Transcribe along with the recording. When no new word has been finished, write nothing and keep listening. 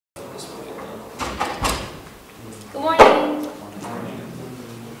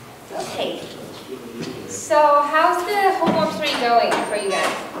Okay. So how's the homework 3 going for you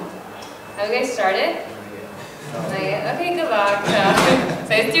guys? Have you guys started? Not yet? Okay, good luck.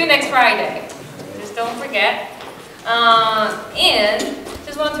 So it's due next Friday. Just don't forget. And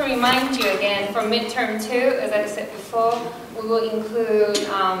just want to remind you again, for midterm 2, as I said before, we will include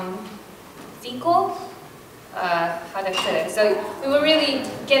SQL. How to put it? So we will really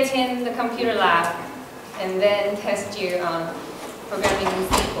get in the computer lab and then test you on programming in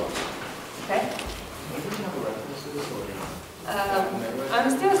SQL. Okay? I'm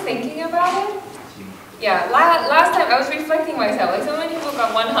still thinking about it. Yeah, last time I was reflecting myself. Like, so many people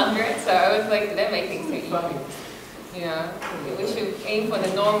got 100, so I was like, did I make things too easy? You know, we should aim for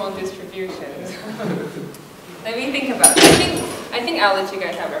the normal distributions. Let me think about it. I think I'll let you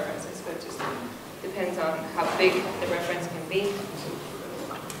guys have references, but just depends on how big the reference can be.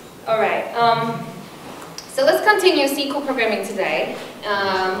 All right. So let's continue SQL programming today.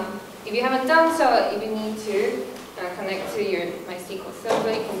 If you haven't done so, if you need to connect to my SQL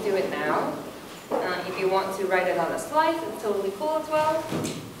server, you can do it now. If you want to write it on a slide, it's totally cool as well.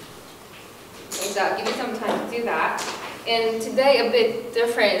 And I'll give you some time to do that. And today, a bit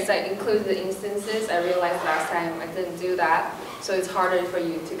different is I include the instances. I realized last time I didn't do that, so it's harder for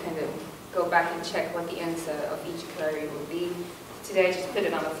you to kind of go back and check what the answer of each query will be. Today, I just put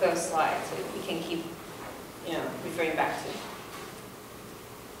it on the first slide, so we can keep, referring back to it.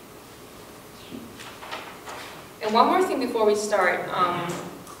 And one more thing before we start.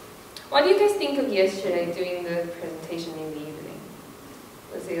 What do you guys think of yesterday doing the presentation in the evening?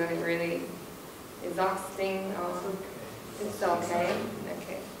 Was it like really exhausting? Oh, it's okay.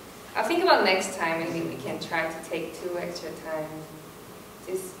 Okay. I'll think about next time. Maybe we can try to take 2 extra time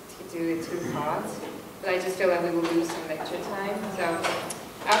just to do the 2 parts. But I just feel like we will lose some extra time. So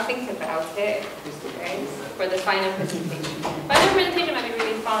I'll think about it. Okay. For the final presentation. Final presentation might be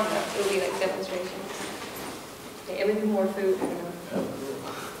really fun though. It will be like demonstration. Okay, it will be more food.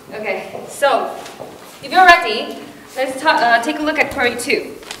 Okay, so if you're ready, let's take a look at query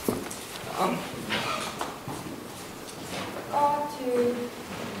 2.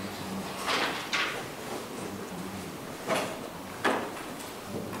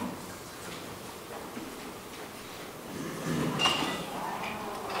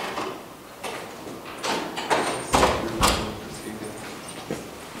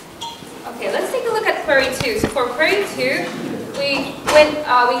 Okay, let's take a look at query 2. So for query 2,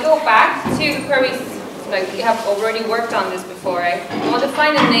 we go back to queries, like we have already worked on this before, right? We want to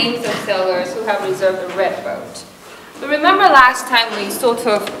find the names of sellers who have reserved a red vote. But remember last time we sort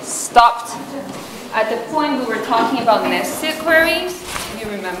of stopped at the point we were talking about nested queries, if you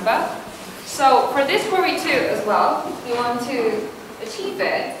remember. So for this query 2 as well, we want to achieve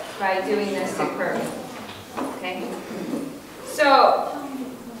it by doing nested query. Okay? So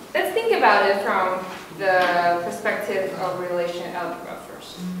let's think about it from the perspective of relation algebra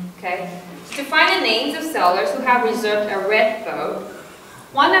first. Okay? So to find the names of sellers who have reserved a red vote,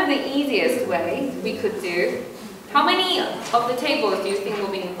 one of the easiest ways we could do, how many of the tables do you think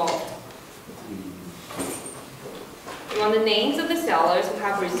will be involved? We want the names of the sellers who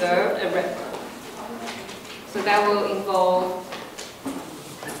have reserved a red vote. So that will involve,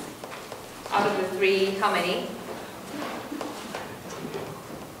 out of the 3, how many?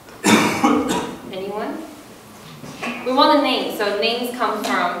 Anyone? We want the names, so names come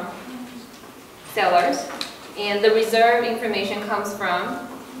from sellers, and the reserve information comes from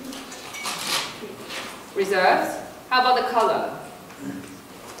reserves. How about the color?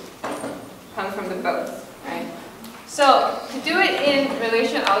 Comes from the votes, right? So to do it in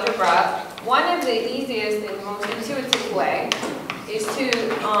relational algebra, one of the easiest and most intuitive way is to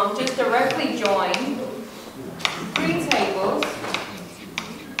just directly join 3 tables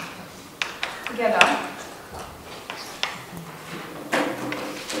together,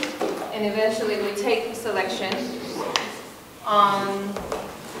 and eventually we take selection on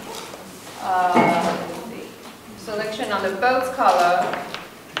selection on the votes color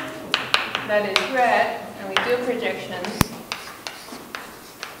that is red, and we do projections,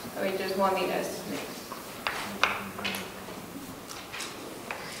 and we just want the estimate.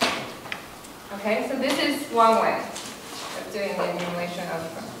 Okay, so this is one way of doing the enumeration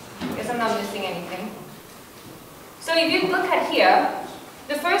algebra. I guess I'm not missing anything. So if you look at here,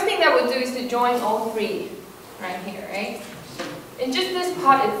 the first thing that we'll do is to join all 3 right here, right? In just this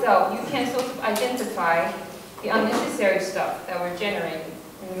part itself, you can sort of identify the unnecessary stuff that we're generating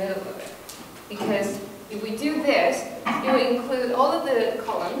in the middle of it. Because if we do this, it will include all of the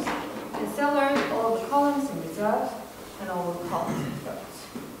columns and sellers, all of the columns and reserves, and all of the columns and votes.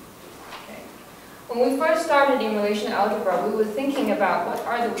 Okay. When we first started in relational algebra, we were thinking about what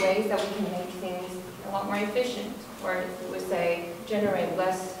are the ways that we can make things a lot more efficient, or we would say generate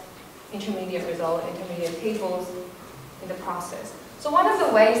less intermediate result, intermediate tables in the process. So one of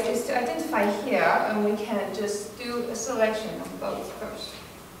the ways is to identify here, and we can just do a selection of votes first.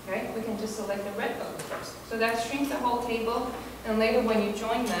 Right? We can just select the red votes first. So that shrinks the whole table, and later when you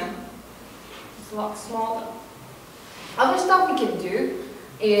join them, it's a lot smaller. Other stuff we can do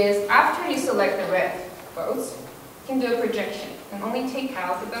is after you select the red votes, you can do a projection and only take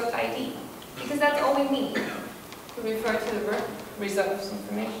out the vote ID, because that's all we need to refer to the results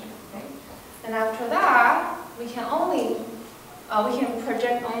information. Okay? And after that, we can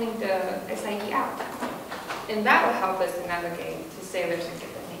project only the SID out, and that will help us to navigate to sailors and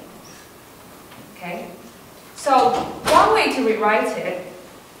get the name. Okay. So one way to rewrite it.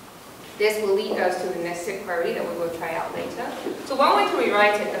 This will lead us to the nested query that we will try out later. So one way to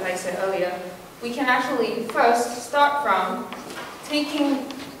rewrite it, as I said earlier, we can actually first start from taking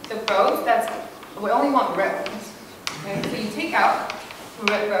the votes we only want red ones. Okay? So you take out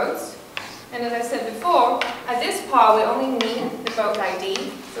the red votes, and as I said before, at this part we only need the vote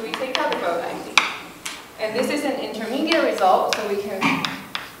ID, so we take out the vote ID. And this is an intermediate result, so we can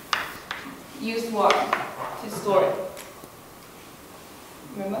use what to store it.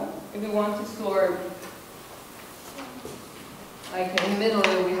 Remember? If we want to store, like in the middle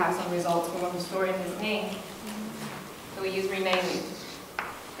there we have some results, we want to store in his name. So we use renaming.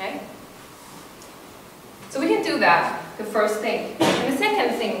 Okay? So we can do that, the first thing. And the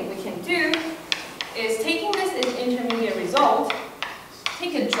second thing we can do is taking this as intermediate result,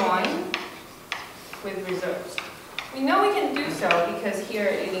 take a join with reserves. We know we can do so because here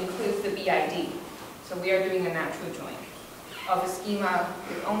it includes the BID. So we are doing a natural join of a schema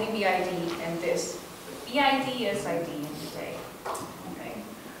with only BID and this. BID, SID, and J. Okay.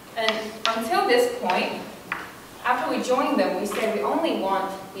 And until this point, after we join them, we said we only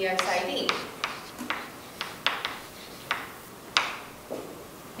want the SID.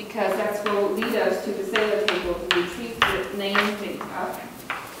 Because that's what will lead us to the Sailor table to retrieve the name data.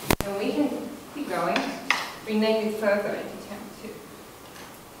 And we can keep going, rename it further into temp 2.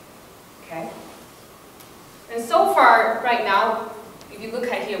 Okay? And so far, right now, if you look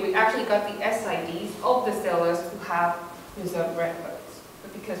at here, we actually got the SIDs of the sailors who have reserved red votes.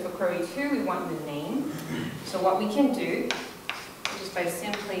 But because for query 2, we want the name. So what we can do is by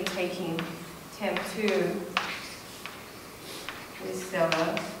simply taking temp 2 with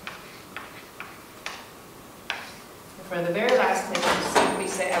sailor. For the very last name, you simply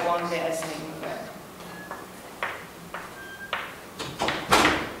say I want the S name of it.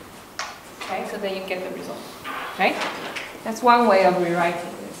 Okay, so then you get the result. Okay? That's one way of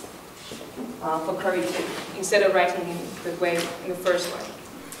rewriting this for query 2, instead of writing in the way in the first way.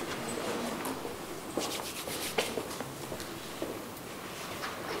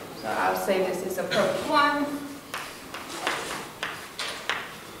 So I'll say this is approach 1.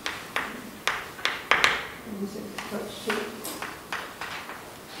 And this is approach 2.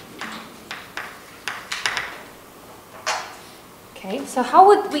 Okay, so how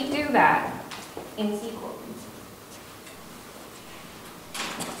would we do that in SQL?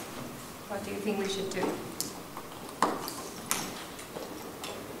 What do you think we should do?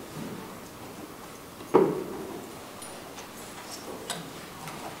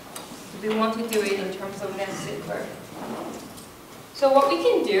 We want to do it in terms of nested query. So what we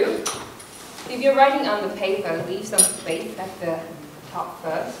can do, if you're writing on the paper, leave some space at the top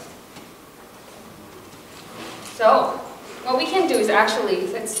first. So what we can do is actually,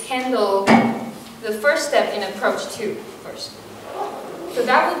 let's handle the first step in approach 2 first. So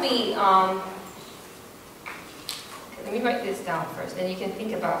that would be, let me write this down first, and you can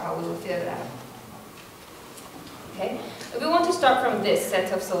think about how we will fill it out. Okay? If we want to start from this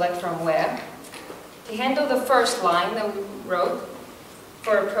set of select from where, to handle the first line that we wrote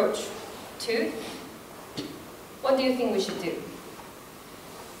for approach 2, what do you think we should do?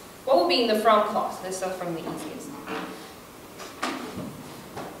 What will be in the from clause? Let's start from the easiest.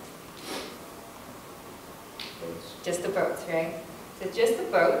 Just the boats, right? So just the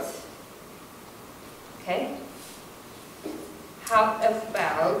boats. Okay. How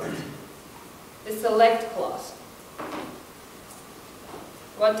about the select clause?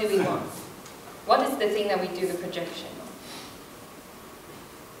 What do we want? What is the thing that we do the projection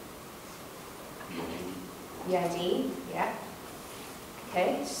on? The ID, yeah.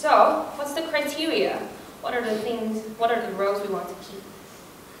 Okay, so what's the criteria? What are the things, what are the rows we want to keep?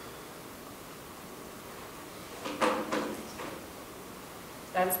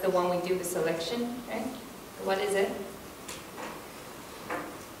 That's the one we do the selection, right? What is it?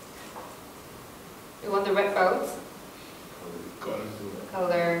 We want the red both.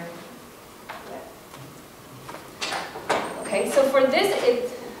 Color. Okay, so for this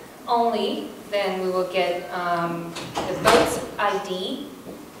it only, then we will get the boats ID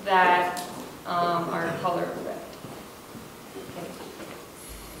that are color red. Okay.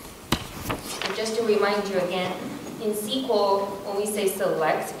 So just to remind you again, in SQL, when we say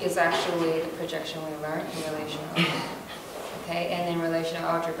select, is actually the projection we learned in relational algebra. Okay, and in relational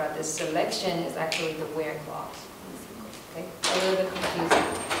algebra, the selection is actually the where clause. Okay, a little bit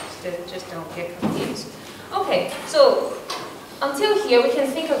confusing. Just don't get confused. Okay, so until here, we can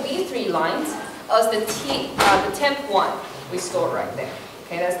think of these three lines as the temp one we store right there.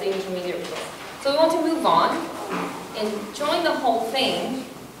 Okay, that's the intermediate result. So we want to move on and join the whole thing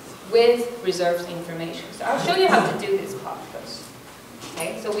with reserves information. So I'll show you how to do this part first.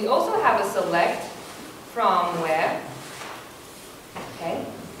 Okay, so we also have a select from where. Okay,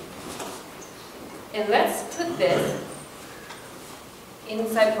 and let's put this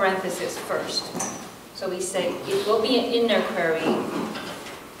inside parentheses first. So we say it will be an inner query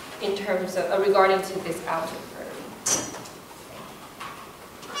in terms of regarding to this outer query.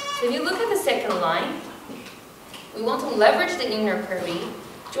 So if you look at the second line, we want to leverage the inner query,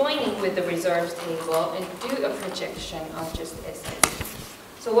 joining with the reserves table, and do a projection of just SID.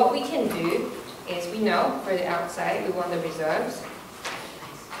 So what we can do is we know for the outside we want the reserves.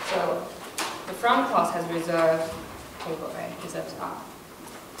 So the from clause has reserve table, right? Reserves up.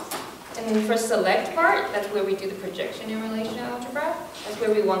 And then for select part, that's where we do the projection in relational algebra. That's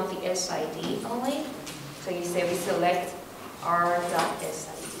where we want the SID only. So you say we select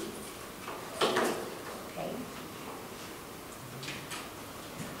r.SID. Okay.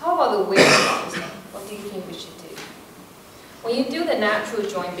 How about the where clause? What do you think we should do? When you do the natural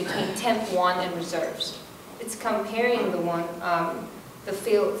join between temp1 and reserves, it's comparing the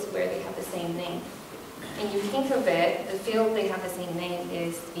fields where they have the same name. And you think of it, the field they have the same name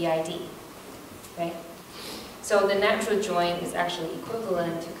is the ID, right? So the natural join is actually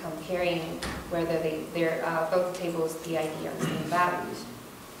equivalent to comparing whether both tables the ID are the same values.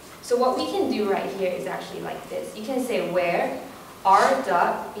 So what we can do right here is actually like this. You can say where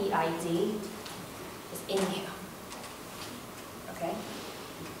r.bid is in here. Okay?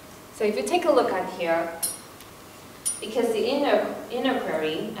 So if you take a look at here, because the inner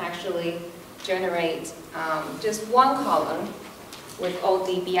query actually generates just one column with all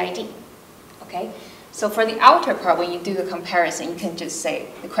the BID. Okay? So for the outer part, when you do the comparison, you can just say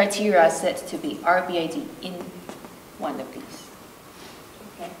the criteria is set to be RBID in one of these.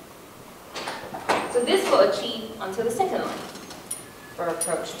 Okay? So this will achieve until the second line for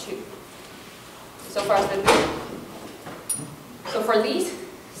approach 2. So far, so good. So for these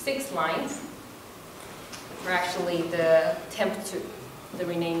 6 lines, we're actually the temp 2, the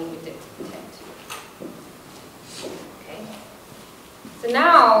renaming we did, temp 2. Okay. So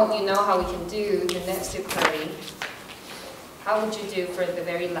now you know how we can do the nested query. How would you do for the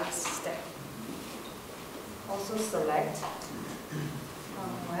very last step? Also select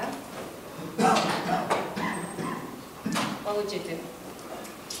where. What would you do?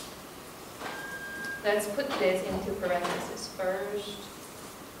 Let's put this into parentheses first.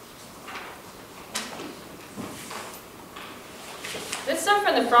 Let's start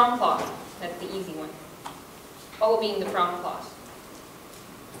from the from clause. That's the easy one. What will be in the from clause?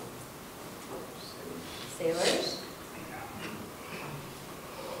 Sailors.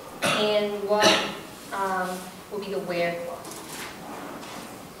 And what will be the where clause?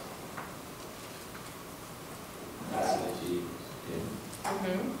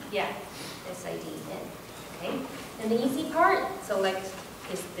 Yeah, SID in. Okay. And the easy part, select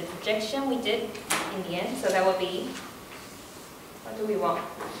is the projection we did in the end. So that will be, what do we want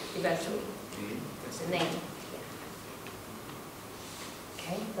eventually? It's the name. Yeah.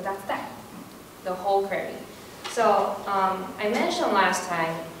 Okay, so that's that. The whole query. So I mentioned last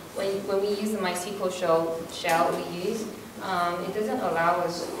time when we use the MySQL shell we use, it doesn't allow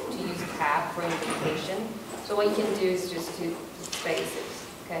us to use tab for indentation. So what you can do is just do spaces.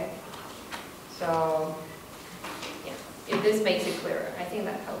 Okay. So yeah, if this makes it clearer, I think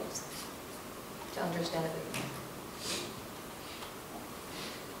that helps to understand a bit more.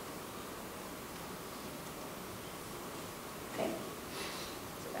 Okay,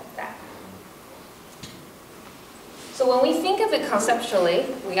 so that's that. So when we think of it conceptually,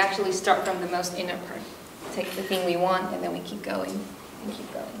 we actually start from the most inner part. Take the thing we want, and then we keep going and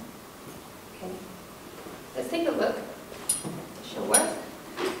keep going. Okay, let's take a look. It should work.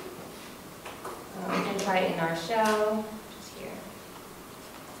 We can try it in our shell, just here.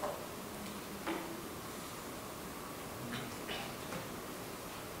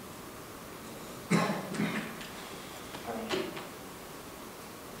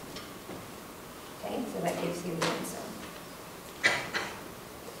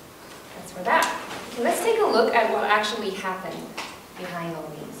 look at what actually happened behind all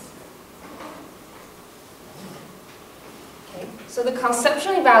these. Okay. So the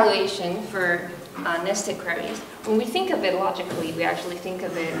conceptual evaluation for nested queries, when we think of it logically, we actually think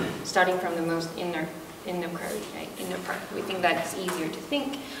of it starting from the most inner query, right? Inner part. We think that's easier to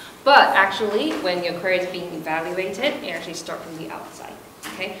think. But actually, when your query is being evaluated, it actually starts from the outside.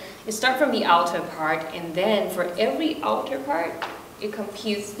 Okay? It starts from the outer part, and then for every outer part, it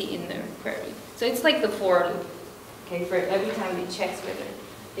computes the inner query. So it's like the for loop. Okay? For every time it checks whether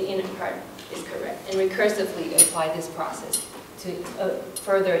the inner part is correct, and recursively apply this process to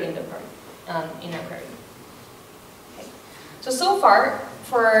further inner query. Okay. So far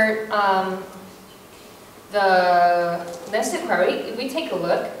for the nested query, if we take a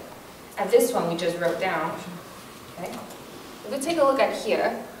look at this one we just wrote down, okay? If we take a look at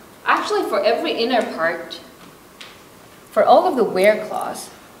here, actually for every inner part, for all of the where clause,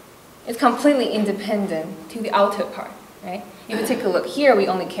 it's completely independent to the outer part, right? If you take a look here, we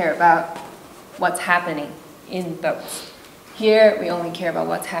only care about what's happening in boats. Here, we only care about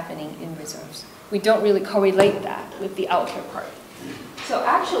what's happening in reserves. We don't really correlate that with the outer part. So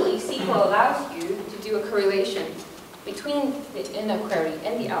actually, SQL allows you to do a correlation between the inner query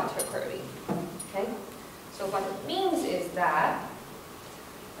and the outer query. Okay? So what it means is that,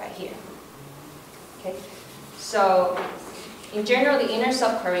 right here. Okay? So in general, the inner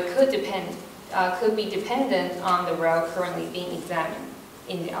subquery could be dependent on the row currently being examined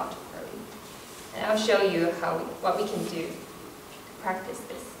in the outer query. And I'll show you what we can do to practice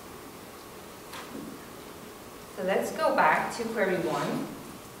this. So let's go back to query 1.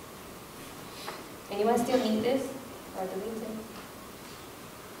 Anyone still need this? Or delete it?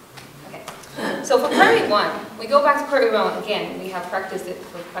 Okay. So for query 1, we go back to query 1 again. We have practiced it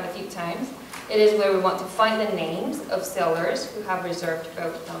for quite a few times. It is where we want to find the names of sellers who have reserved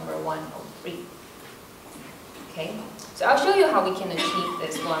boat number 103. Okay. So I'll show you how we can achieve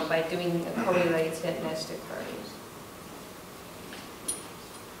this one by doing a correlated nested queries.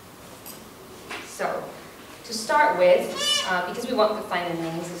 So to start with, because we want to find the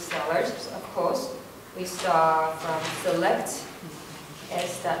names of sellers, so of course, we start from select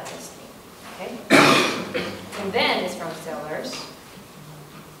s.listing, okay? And then it's from sellers.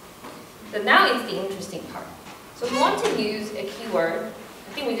 So now it's the interesting part. So we want to use a keyword.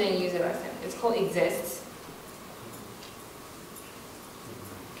 I think we didn't use it last time. It's called exists.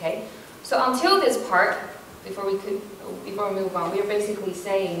 Okay? So until this part, before we move on, we are basically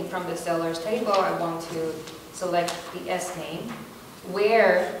saying from the sellers table, I want to select the S name,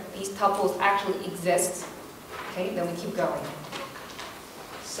 where these tuples actually exist. Okay, then we keep going.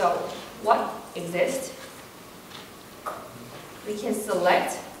 So what exists? We can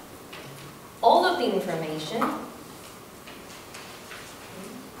select all of the information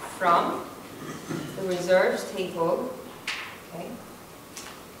from the reserves table, okay,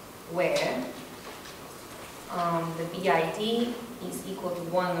 where the BID is equal to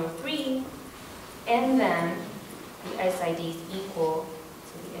 103, and then the SID is equal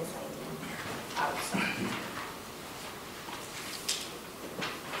to the SID outside.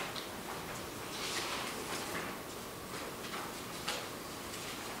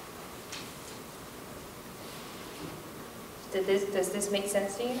 Does this make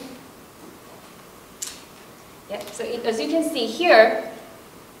sense to you? Yeah, so as you can see here,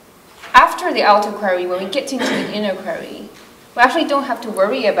 after the outer query, when we get into the inner query, we actually don't have to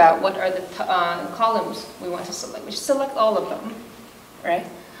worry about what are the columns we want to select. We just select all of them, right?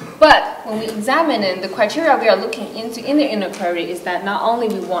 But when we examine it, the criteria we are looking into in the inner query is that not only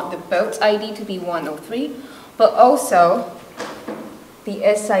we want the boat ID to be 103, but also the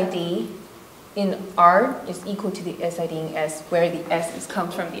SID in R is equal to the SID in S, where the S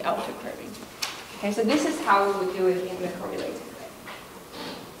comes from the outer query. Okay, so this is how we would do it in the correlated way.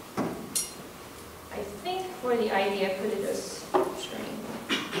 I think for the ID, I put it as string.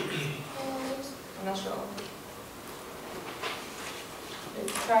 I'm not sure.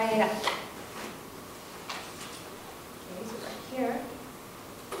 Let's try it out. Okay, so right here.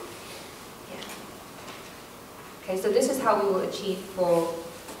 Yeah. Okay, so this is how we will achieve for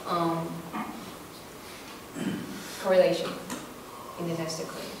correlation in the nested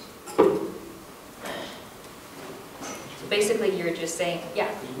queries. So basically, you're just saying, yeah.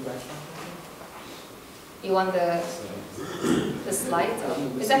 You want the slides?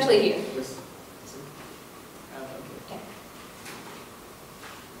 Oh, it's actually here. Okay.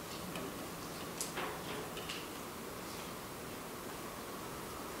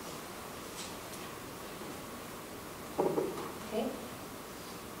 Okay.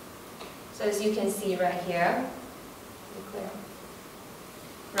 So as you can see right here,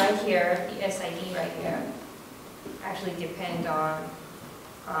 right here, the SID right here, actually depend on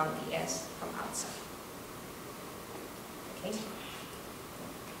the S from outside. Okay?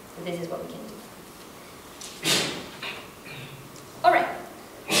 So this is what we can do. Alright.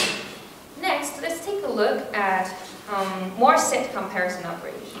 Next, let's take a look at more set comparison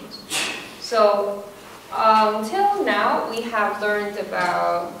operations. So, until now, we have learned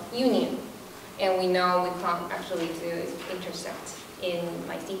about union. And we know we can't actually do intersect in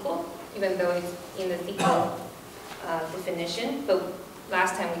MySQL, even though it's in the SQL definition. But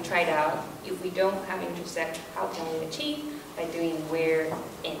last time we tried out, if we don't have intersect, how can we achieve? By doing where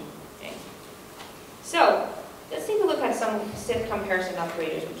in. Okay? So, let's take a look at some set comparison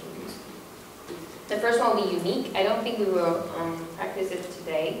operators we can use. The first one will be unique. I don't think we will practice it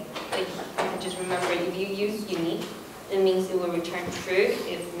today. But you can just remember, if you use unique, it means it will return true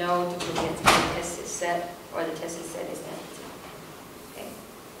if no duplicates in the test is set or the test is set is empty. Okay.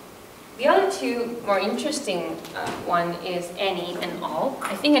 The other two more interesting one is any and all.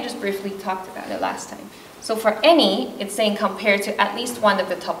 I think I just briefly talked about it last time. So for any, it's saying compare to at least one of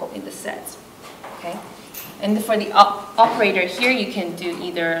the tuple in the set. Okay. And for the operator here, you can do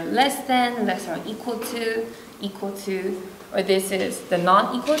either less than, less or equal to, or this is the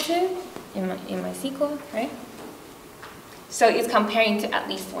not equal to in MySQL, right? So it's comparing to at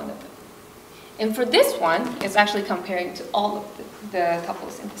least one of them. And for this one, it's actually comparing to all of the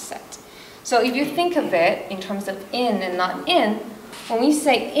tuples in the set. So if you think of it in terms of in and not in, when we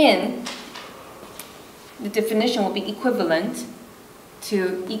say in, the definition will be equivalent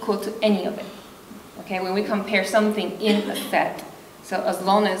to equal to any of it. Okay, when we compare something in a set, so as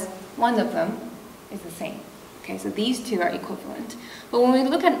long as one of them is the same. Okay, so these two are equivalent. But when we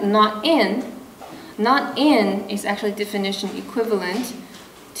look at not in is actually definition equivalent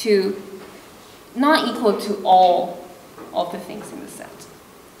to not equal to all of the things in the set.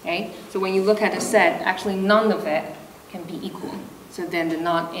 Okay, so when you look at a set, actually none of it can be equal. So then the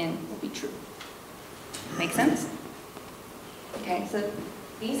not in will be true. Make sense? Okay, so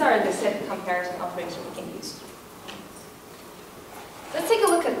these are the set comparison operators we can use. Let's take a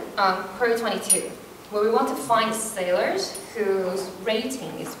look at query 22, where we want to find sailors whose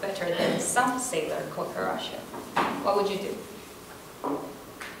rating is better than some sailor called Horatio. What would you do?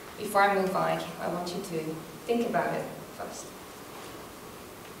 Before I move on, I want you to think about it first.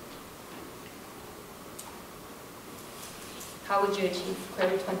 How would you achieve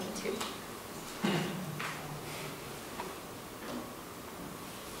query 22?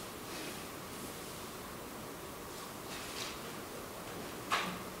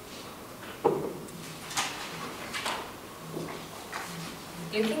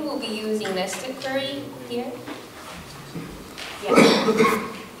 Do you think we'll be using nested query here? Yeah.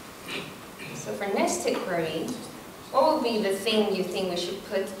 So for nested query, what would be the thing you think we should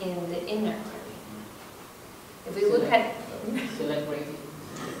put in the inner query? If we look at... Select rating.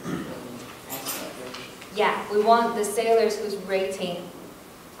 Yeah, we want the sailors whose rating,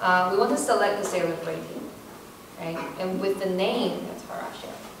 we want to select the sailor's rating, right? And with the name, that's Horatio.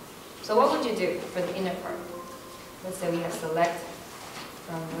 So what would you do for the inner part? Let's say we have select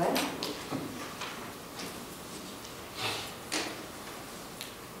from left.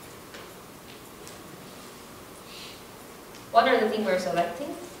 What are the things we're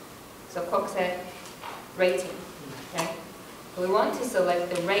selecting? So Kwok said rating, okay? So we want to select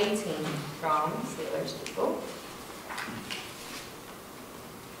the rating from sailor's table.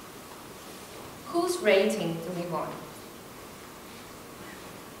 Whose rating do we want?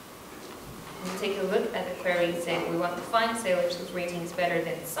 When we take a look at the query, it says we want to find sailors whose rating is better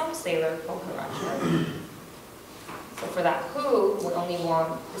than some sailor called Horatio. So for that who, we only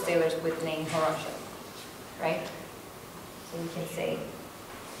want the sailors with name Horatio, right? So we can say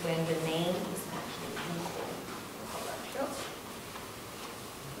when the name is actually equal to Horatio.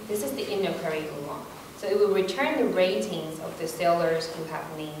 This is the inner query we want. So it will return the ratings of the sailors who have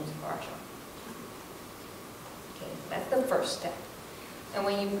named Horatio. Okay, that's the first step. And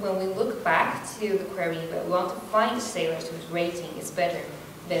when we look back to the query, we want to find sailors whose rating is better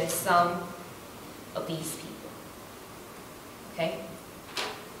than some of these people. Okay?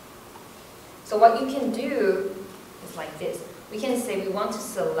 So what you can do is like this. We can say we want to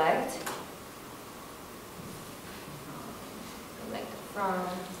select from,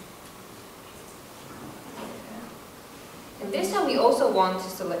 and this time we also want to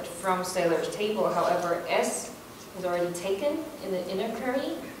select from sailor's table. However, S is already taken in the inner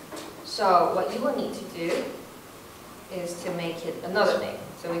query. So what you will need to do is to make it another name.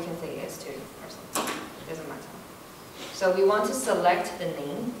 So we can say S2 or something. It doesn't matter. So we want to select the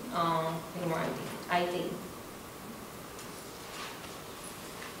name, name or ID.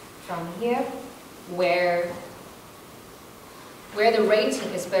 From here, where where the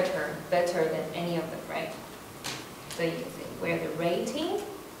rating is better than any of them, right? So you can say where the rating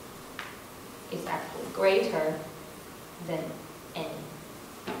is actually greater than any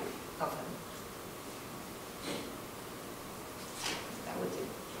of them. That would do.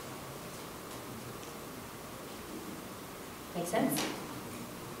 Make sense?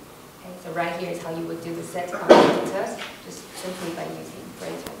 Okay, so right here is how you would do the set combination test, just simply by using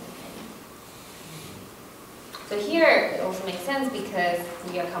greater than any. So here it also makes sense because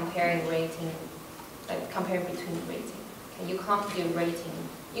we are comparing rating, comparing between rating. Okay, you can't do rating.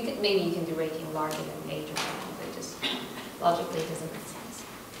 Maybe you can do rating larger than 8 or something, but it just logically doesn't make sense.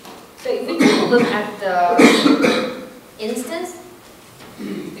 So if we take a look at the instance,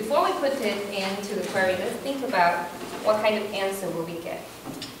 before we put it into the query, let's think about what kind of answer will we get.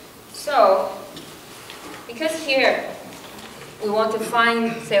 So, because here we want to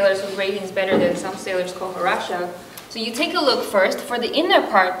find sailors whose rating is better than some sailors called Horatio, so you take a look first. For the inner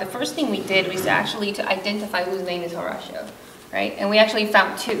part, the first thing we did was actually to identify whose name is Horatio, right? And we actually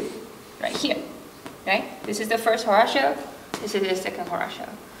found 2 right here, right? This is the first Horatio, this is the second Horatio.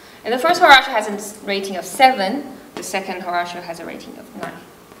 And the first Horatio has a rating of 7, the second Horatio has a rating of 9.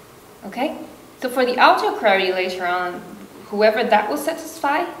 Okay? So for the outer query later on, whoever that will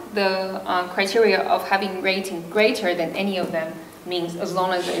satisfy, the criteria of having rating greater than any of them means as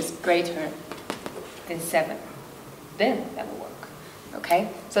long as it's greater than 7, then that will work. Okay?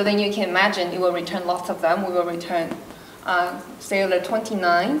 So then you can imagine it will return lots of them. We will return sailor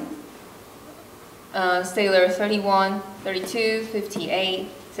 29, sailor 31, 32, 58,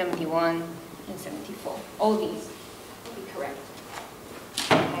 71, and 74. All these will be correct.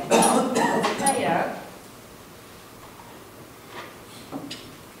 Okay, let's try it out.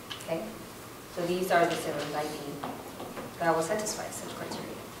 Okay, so these are the sailors ID that will satisfy such criteria.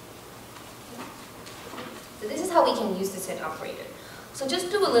 So this is how we can use the set operator. So just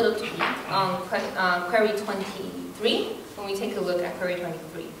do a little tweak on query 23. When we take a look at query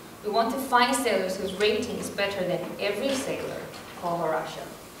 23, we want to find sailors whose rating is better than every sailor called Horatio.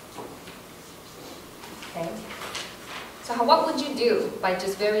 Okay. So what would you do by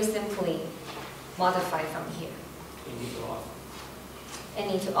just very simply modify from here?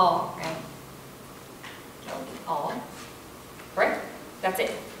 Any to all, right? That would be all. Correct? That's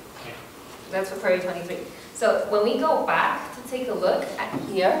it. That's for query 23. So when we go back to take a look at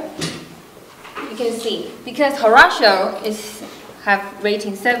here, you can see, because Horatio have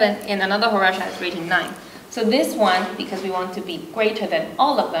rating 7 and another Horatio has rating 9. So this one, because we want to be greater than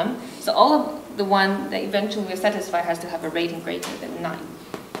all of them, so all of the one that eventually will satisfy has to have a rating greater than 9.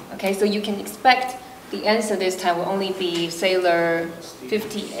 Okay, so you can expect the answer this time will only be sailor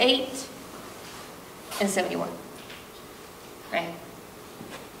 58 and 71. Right?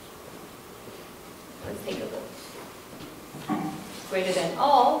 Let's take a look. Greater than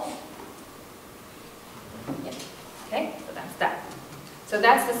all. Yep. Okay, so that's that. So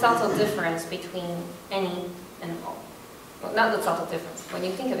that's the subtle difference between any and all. Well, not the subtle difference. When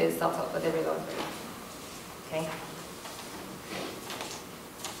you think of it, it's subtle, but they're related. Okay.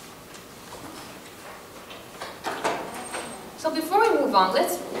 So before we move on,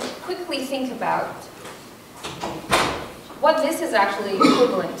 let's quickly think about what this is actually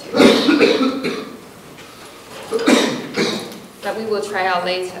equivalent to. That we will try out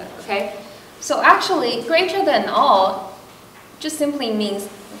later, okay? So actually, greater than all just simply means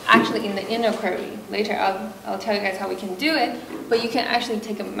actually in the inner query. Later I'll tell you guys how we can do it, but you can actually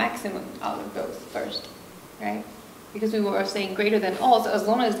take a maximum out of those first, right? Because we were saying greater than all, so as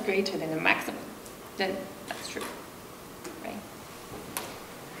long as it's greater than the maximum, then that's true, right?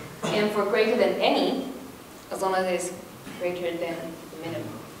 And for greater than any, as long as it's greater than the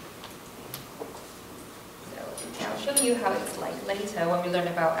minimum. So I'll show you how it's like later when we learn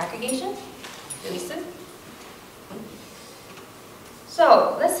about aggregation, really soon.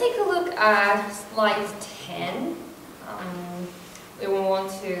 So let's take a look at slide 10. We will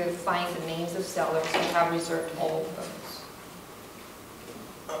want to find the names of sellers who have reserved all votes.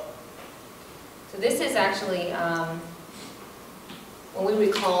 So this is actually when we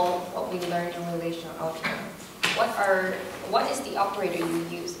recall what we learned in relational algebra. What is the operator you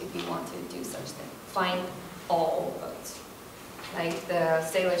use if you want to do such thing? Find all votes, like the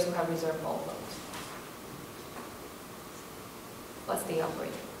sailors who have reserved all votes. What's the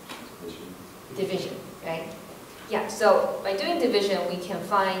operator? Division, right? Yeah, so by doing division, we can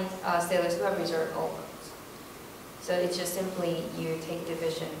find sailors who have reserved all votes. So it's just simply you take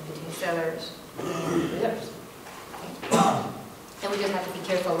division between sailors and reserves. Okay. And we just have to be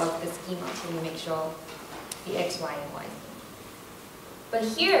careful of the schema so we make sure the X, Y, and Y. But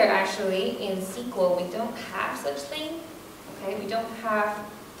here, actually, in SQL, we don't have such thing. Okay, we don't have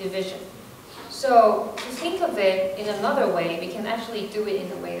division. So to think of it in another way, we can actually do it in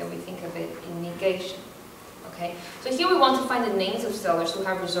the way that we think of it in negation. Okay, so here we want to find the names of sailors who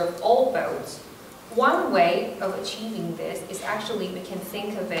have reserved all boats. One way of achieving this is actually we can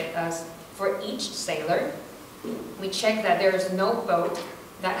think of it as for each sailor, we check that there is no boat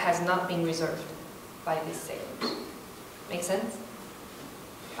that has not been reserved by these sailors. Make sense?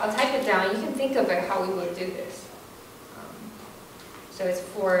 I'll type it down. You can think of it how we would do this. So it's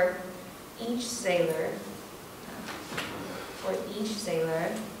for each sailor,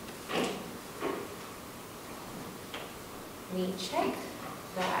 we check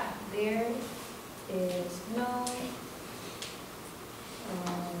that there is no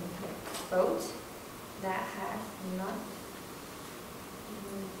boat that has not been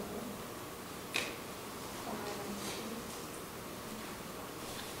reserved.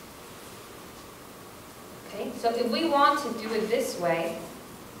 Okay, so if we want to do it this way,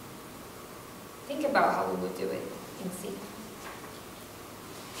 think about how we would do it in C.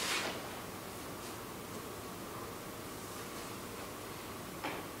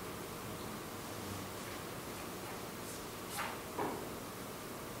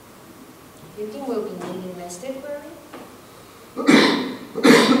 Do you think we'll be needing nested query?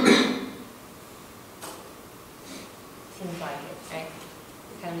 Seems like it, right?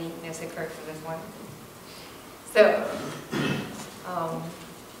 We kind of need nested query for this one. So,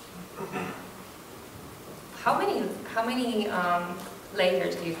 how many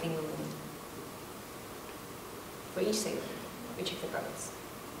layers do you think we need for each sailor? We check the boats,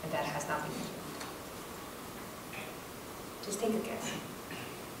 and that has not been reserved. Just take a guess.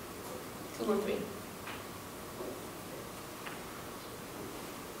 2 or 3.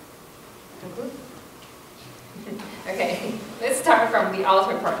 Good? Okay, let's start from the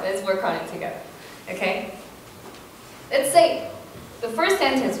outer part. Let's work on it together. Okay? Let's say the first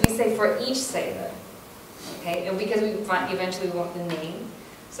sentence we say for each sailor. Okay, and because we eventually want the name,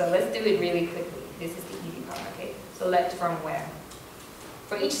 so let's do it really quickly. This is the easy part. Okay, select from where.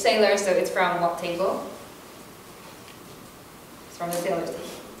 For each sailor, so it's from what table? It's from the sailor's table,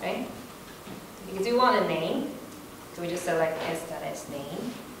 right? Because we want a name, so we just select s.s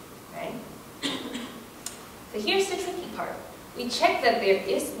name, right? So here's the tricky part. We check that there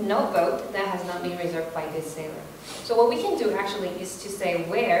is no boat that has not been reserved by this sailor. So what we can do actually is to say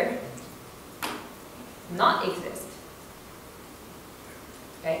where not exist.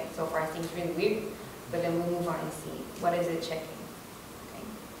 Okay, so far it seems really weird, but then we'll move on and see what is it checking. Okay.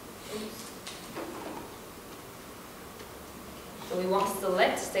 Oops. So we want to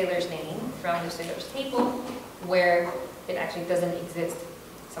select sailor's name from the sailor's table where it actually doesn't exist.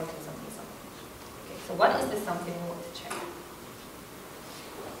 Something, something, something. Okay, so what is the something we want to check?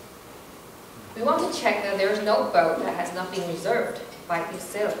 We want to check that there is no boat that has not been reserved by this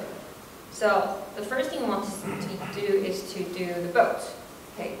sailor. So the first thing we want to do is to do the boat.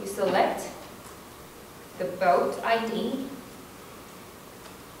 Okay, we select the boat ID,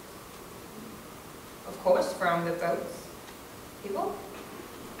 of course, from the boats table,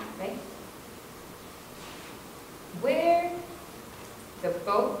 right? Where the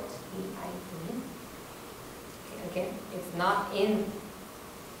boat ID, okay, again, it's not in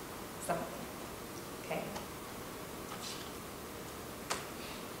something. Okay.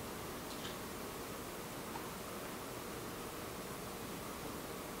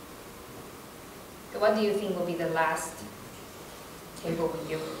 So what do you think will be the last table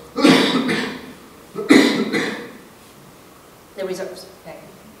we use? The reserves. Okay.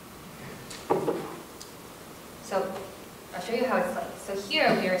 So I'll show you how it's like. So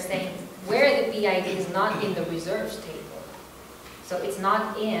here we are saying where the BID is not in the reserves table. So it's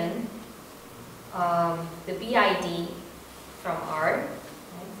not in the BID from R. Right?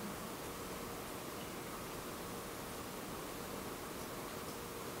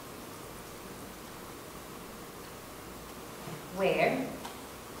 Where?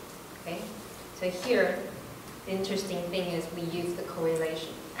 Okay. So here, the interesting thing is we use the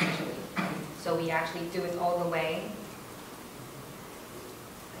correlation actually. So we actually do it all the way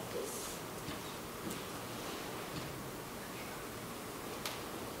like this.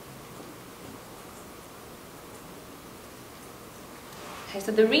 Okay,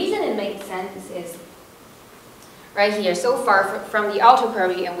 so the reason it makes sense is right here, so far from the outer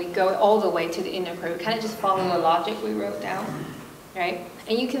query and we go all the way to the inner query, we kind of just follow the logic we wrote down, right?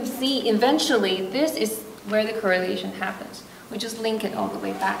 And you can see eventually this is where the correlation happens. We just link it all the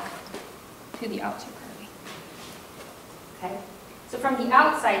way back to the outer query. Okay? So from the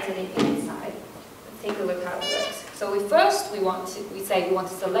outside to the inside, let's take a look how it works. So we say we want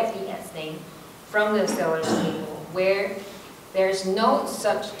to select the S name from the sailor's table where There's no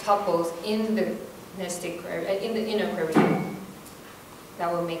such tuples in the nested query, in the inner query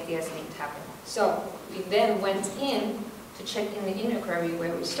that will make the estimate happen. So we then went in to check in the inner query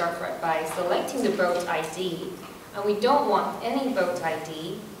where we start by selecting the boat ID, and we don't want any boat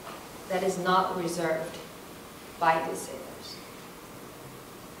ID that is not reserved by the sailors.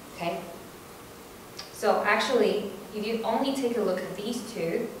 Okay? So actually, if you only take a look at these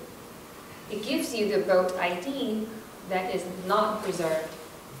two, it gives you the boat ID that is not reserved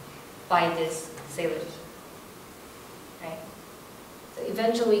by this sailors. Right? So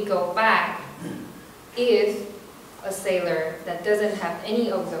eventually go back if a sailor that doesn't have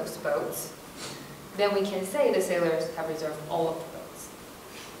any of those boats, then we can say the sailors have reserved all of the boats.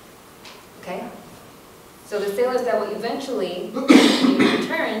 Okay? So the sailors that will eventually be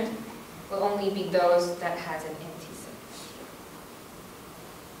returned will only be those that has an empty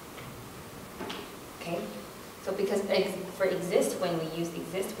sail. Okay? So because for exist, when we use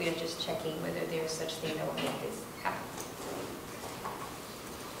exist, we are just checking whether there's such thing that will make this happen.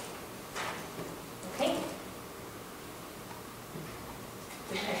 Okay?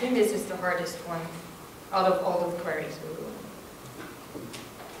 I think this is the hardest one out of all of the queries we will.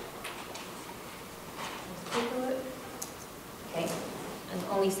 Let's take a look. Okay, and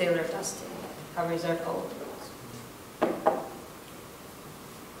only Sailor Dustin have reserved all of the boats.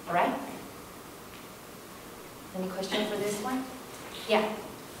 All right? Any question for this one? Yeah.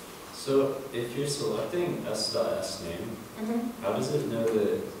 So if you're selecting s.s name, how does it know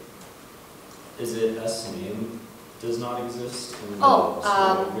that, is it s name does not exist in the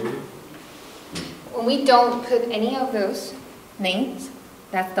query? When we don't put any of those names,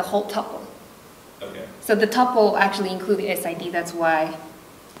 that's the whole tuple. Okay. So the tuple actually includes the SID, that's why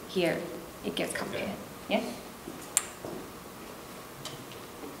here it gets complicated. Okay. Yeah?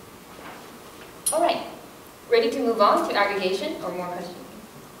 All right. Ready to move on to aggregation or more questions?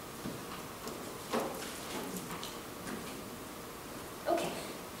 Okay.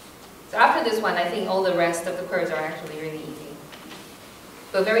 So after this one, I think all the rest of the queries are actually really easy,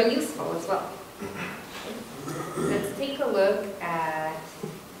 but very useful as well. Let's take a look at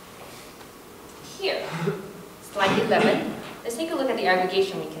here, slide 11. Let's take a look at the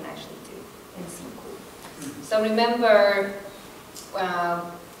aggregation we can actually do in SQL. So remember,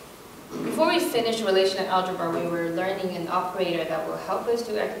 before we finished relational algebra, we were learning an operator that will help us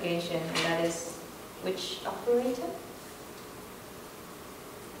do aggregation, and that is which operator?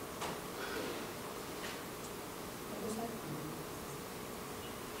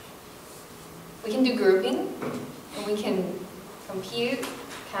 We can do grouping, and we can compute,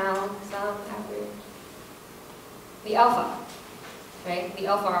 count, sum, average. The alpha, right? The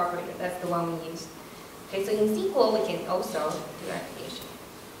alpha operator, that's the one we use. Okay, so in SQL, we can also do aggregation.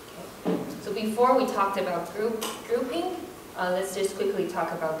 Okay. So before we talked about grouping, let's just quickly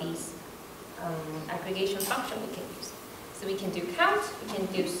talk about these aggregation function we can use. So we can do count, we can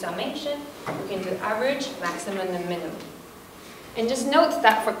do summation, we can do average, maximum, and minimum. And just note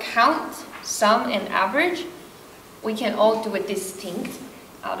that for count, sum, and average, we can all do a distinct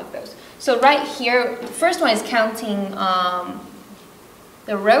out of those. So right here, the first one is counting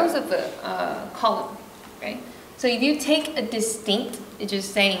the rows of the column, right? So if you take a distinct, it's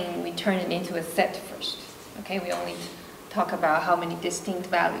just saying we turn it into a set first. Okay, we only talk about how many distinct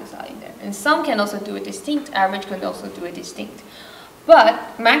values are in there. And sum can also do a distinct, average can also do a distinct.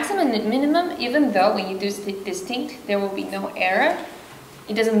 But maximum and minimum, even though when you do distinct, there will be no error,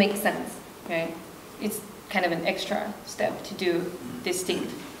 it doesn't make sense, right? It's kind of an extra step to do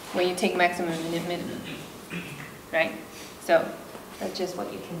distinct when you take maximum and minimum, right? So that's just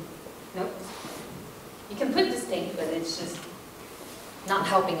what you can note. You can put distinct, but it's just not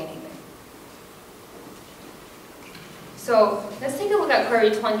helping anything. So let's take a look at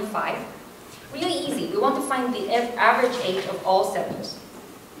query 25. Really easy. We want to find the average age of all sellers.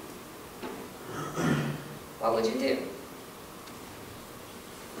 What would you do?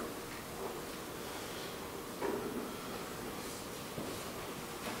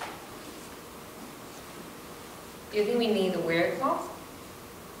 Do you think we need the where clause?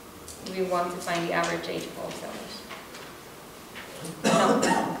 Do we want to find the average age of all sellers? No,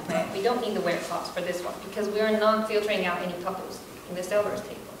 right? We don't need the where clause for this one because we are not filtering out any tuples in the sellers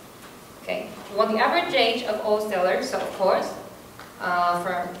table. Okay, we want the average age of all sellers, so of course,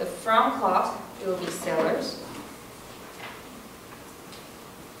 for the from clause, it will be sellers.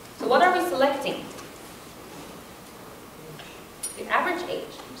 So what are we selecting? The average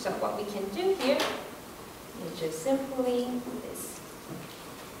age. So what we can do here is just simply this.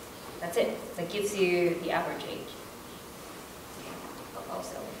 That's it. That gives you the average age of all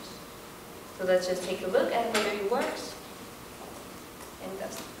sellers. So let's just take a look at whether it works. and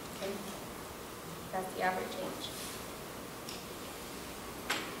Dustin. Okay? That's the average age.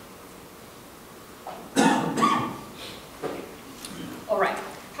 All right.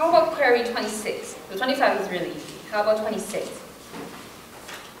 How about query 26? So 25 is really easy. How about 26?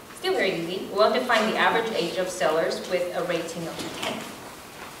 Still very easy. We want to find the average age of sellers with a rating of 10.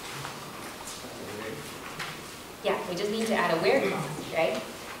 Yeah, we just need to add a where clause, right?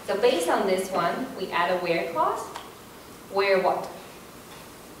 So based on this one, we add a where clause. Where what?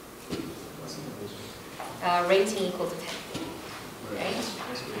 Rating equal to 10. Right?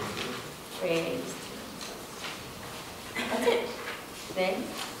 Raise. That's it. Then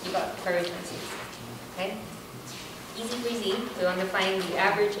you got query 26. Okay? Easy breezy. We want to find the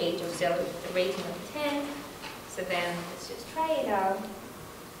average age of sellers with a rating of 10. So then let's just try it out.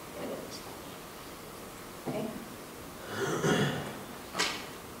 Okay?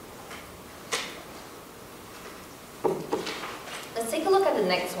 Let's take a look at the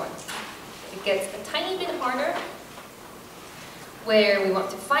next one. It gets a tiny bit harder, where we want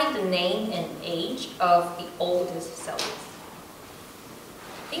to find the name and age of the oldest sellers.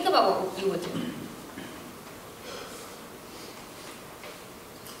 Think about what you would do.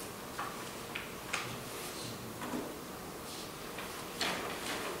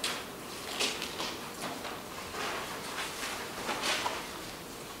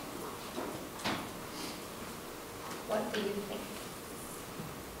 What do you think?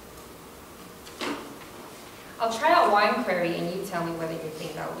 I'll try out one query and you tell me whether you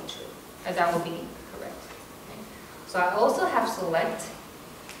think that will be true, or that will be correct. Okay. So I also have select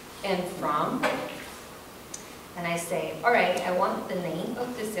and from, and I say, all right, I want the name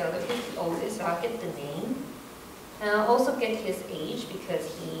of the seller who's the oldest, so I'll get the name. And I'll also get his age because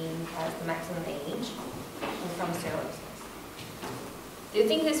he has the maximum age, and from sellers. Do you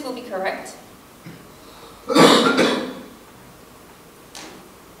think this will be correct?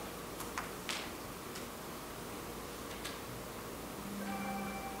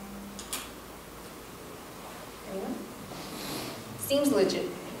 Anyone? Seems legit.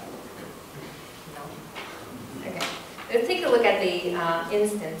 No? Okay. Let's take a look at the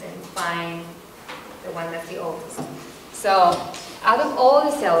instance and find the one that's the oldest. So, out of all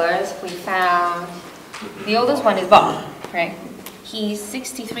the sellers, we found the oldest one is Bob, right? He's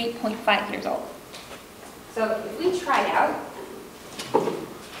 63.5 years old. So, if we try out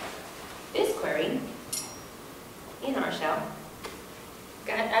this query in our shell,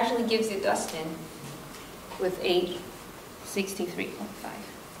 it actually gives you Dustin with age 63.5.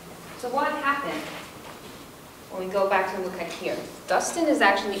 So what happened when we go back to look at here? Dustin is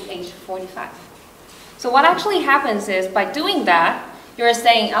actually age 45. So what actually happens is by doing that, you're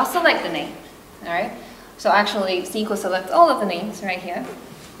saying, I'll select the name, all right? So actually, SQL selects all of the names right here.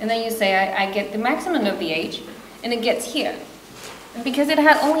 And then you say, I get the maximum of the age, and it gets here. And because it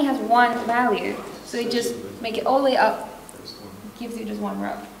only has one value, so you just make it all the way up. It gives you just one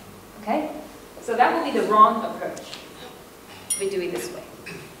row, okay? So that would be the wrong approach. We do it this way.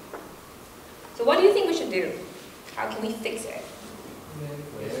 So what do you think we should do? How can we fix it?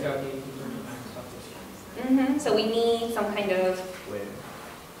 So we need some kind of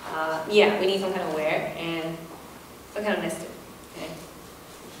we need some kind of where and some kind of nested. Okay.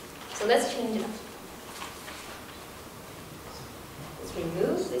 So let's change it up. Let's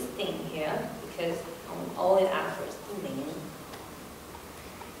remove this thing here because all it asks for is the name.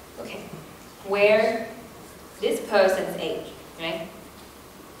 Okay. Where this person's age, right?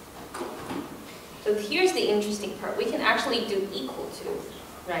 So here's the interesting part. We can actually do equal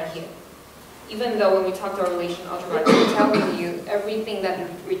to right here. Even though when we talk to our relation algebra, we're telling you everything that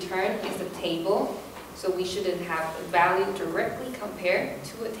we return is a table, so we shouldn't have a value directly compared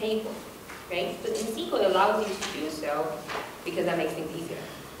to a table, right? But in SQL, it allows you to do so because that makes things easier,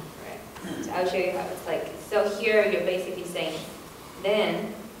 right? So I'll show you how it's like. So here, you're basically saying,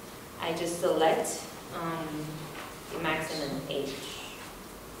 then I just select the maximum age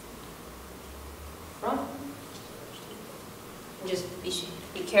from. Just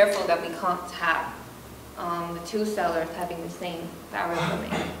be careful that we can't have the two sellers having the same variable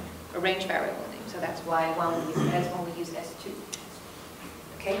name, a range variable name. So that's why when we use S2.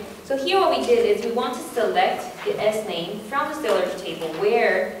 Okay. So here what we did is we want to select the S name from the sellers table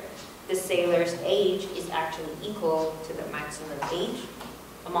where the seller's age is actually equal to the maximum age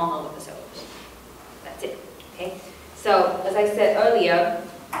among all of the sellers. That's it. Okay. So as I said earlier,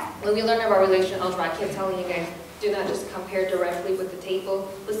 when we learned about relational algebra, I kept telling you guys, do not just compare directly with the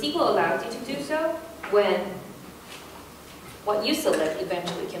table. But SQL allows you to do so when what you select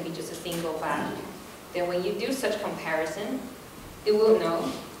eventually can be just a single value. Then when you do such comparison, it will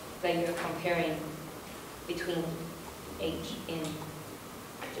know that you're comparing between age and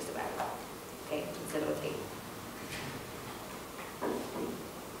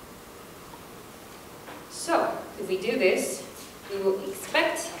we do this, we will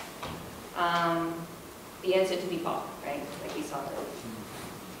expect the answer to be bottom, right? Like we saw earlier.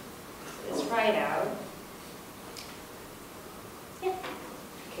 So let's try it out. Yeah.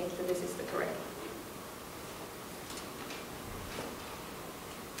 Okay, so this is the correct one.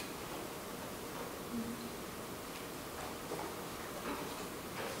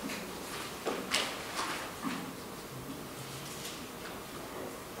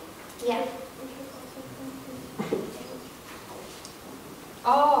 Yeah.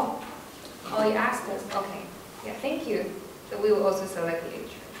 Oh, you asked us. Okay. Yeah, thank you. So we will also select the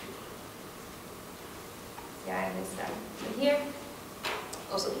age. Yeah, I missed that. So here,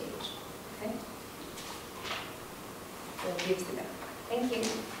 also the age. Okay. So it gives you that. Thank you.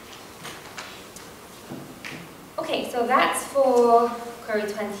 Okay, so that's for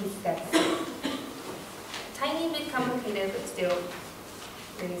query 27. Tiny bit complicated, but still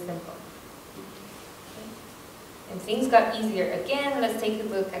really simple. Okay. And things got easier again. Let's take a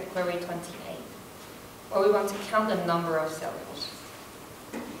look at query 28, where we want to count the number of sellers.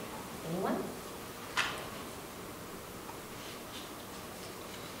 Anyone?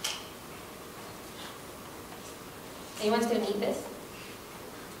 Anyone still need this?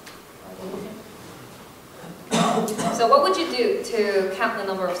 So what would you do to count the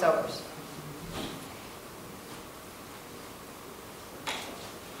number of sellers?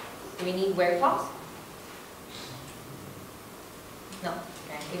 Do we need where clause? No,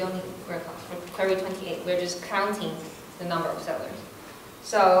 okay. We don't need where clause. For query 28, we're just counting the number of sellers.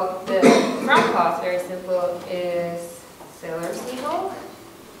 So the from clause, very simple, is sellers equal,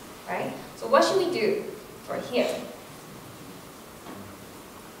 right? So what should we do for here?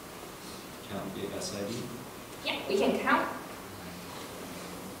 Count the SID? Yeah, we can count.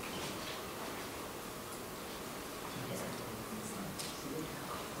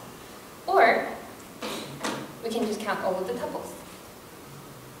 Or we can just count all of the tuples.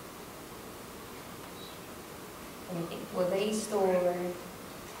 What do you think? Will they store?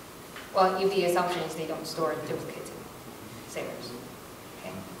 Well, the assumption is they don't store duplicate sellers.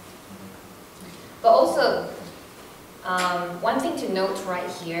 Okay. But also, one thing to note right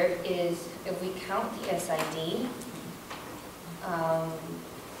here is if we count the SID,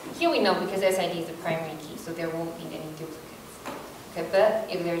 here we know because SID is the primary key, so there won't be any duplicates. Okay, but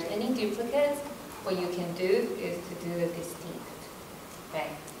if there's any duplicates, what you can do is to do the distinct, right?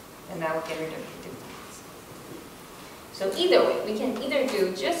 And that will get rid of the duplicates. So either way, we can either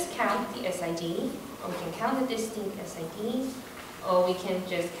do just count the SID, or we can count the distinct SID, or we can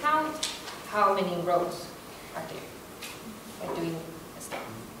just count how many rows are there by doing a step.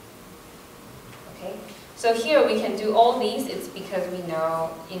 Okay? So here we can do all these. It's because we know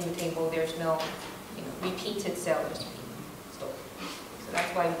in the table there's no repeated sellers to be stored. So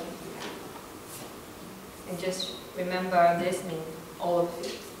that's why we can do that. And just remember this means all of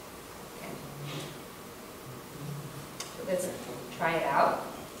it. Okay. So let's try it out.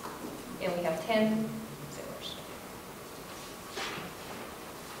 And we have 10 sellers.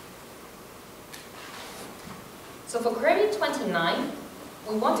 So for query 29,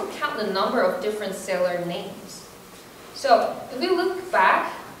 we want to count the number of different seller names. So if we look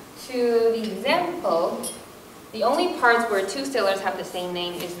back to the example, the only parts where two sellers have the same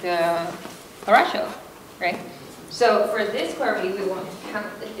name is the ratio, right? So for this query, we want to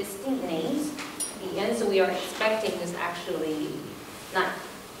count the distinct names. The answer we are expecting is actually 9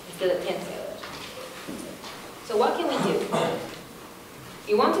 instead of 10 sellers. So what can we do?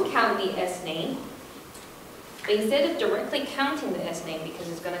 You want to count the S name. But instead of directly counting the S name, because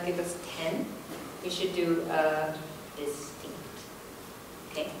it's going to give us 10, we should do distinct.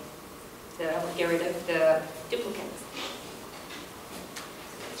 Okay? So that will get rid of the duplicates.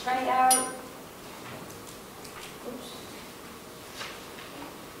 Let's try it out. Oops.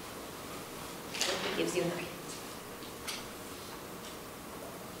 It gives you 9.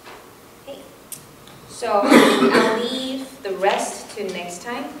 Okay. So I'll leave the rest to next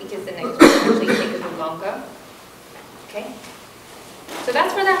time, because the next one will actually take a bit longer. Okay, so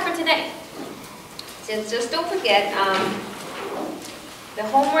that's for that for today. Just don't forget, the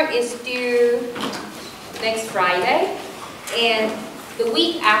homework is due next Friday, and the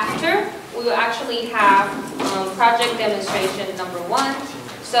week after, we will actually have project demonstration number 1.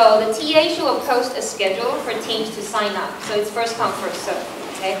 So the TA, she will post a schedule for teams to sign up. So it's first come, first serve,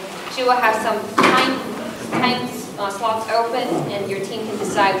 okay? She will have some time slots open, and your team can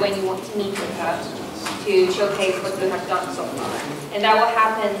decide when you want to meet with her to showcase what you have done so far. And that will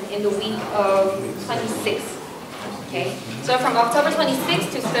happen in the week of 26th. Okay? So from October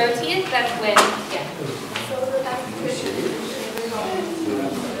 26th to 30th, that's when, yeah.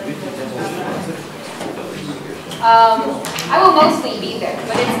 So I will mostly be there,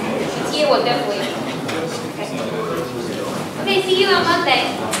 but it's here will definitely. Okay, see you on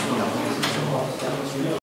Monday.